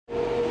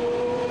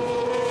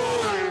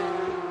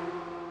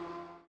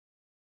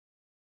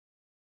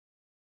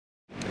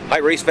Hi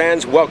race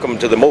fans, welcome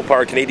to the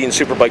Mopar Canadian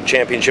Superbike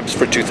Championships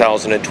for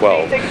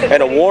 2012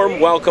 and a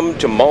warm welcome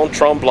to Mont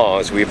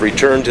Tremblant as we've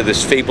returned to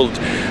this fabled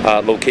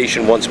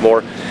location once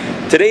more.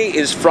 Today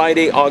is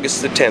Friday,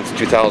 August the 10th,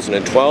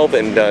 2012,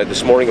 and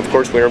this morning, of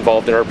course, we're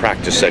involved in our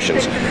practice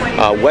sessions.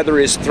 Weather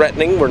is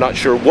threatening. We're not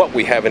sure what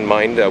we have in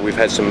mind. We've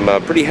had some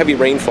pretty heavy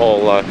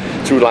rainfall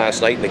through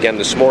last night and again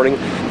this morning.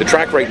 The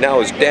track right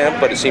now is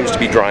damp, but it seems to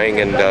be drying,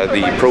 and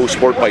the Pro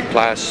Sport Bike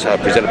class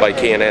presented by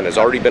K&N has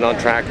already been on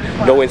track.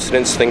 No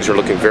incidents. Things are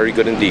looking very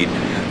good indeed.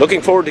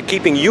 Looking forward to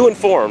keeping you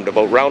informed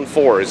about round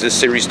 4 as this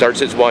series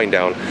starts its wind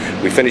down.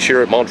 We finish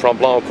here at Mont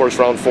Tremblant, of course,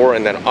 round 4,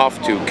 and then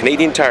off to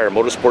Canadian Tire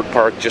Motorsport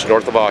Park just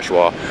north of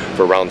Oshawa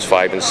for rounds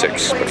 5 and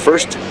 6. But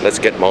first, let's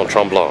get Mont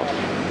Tremblant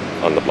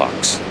on the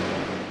blocks.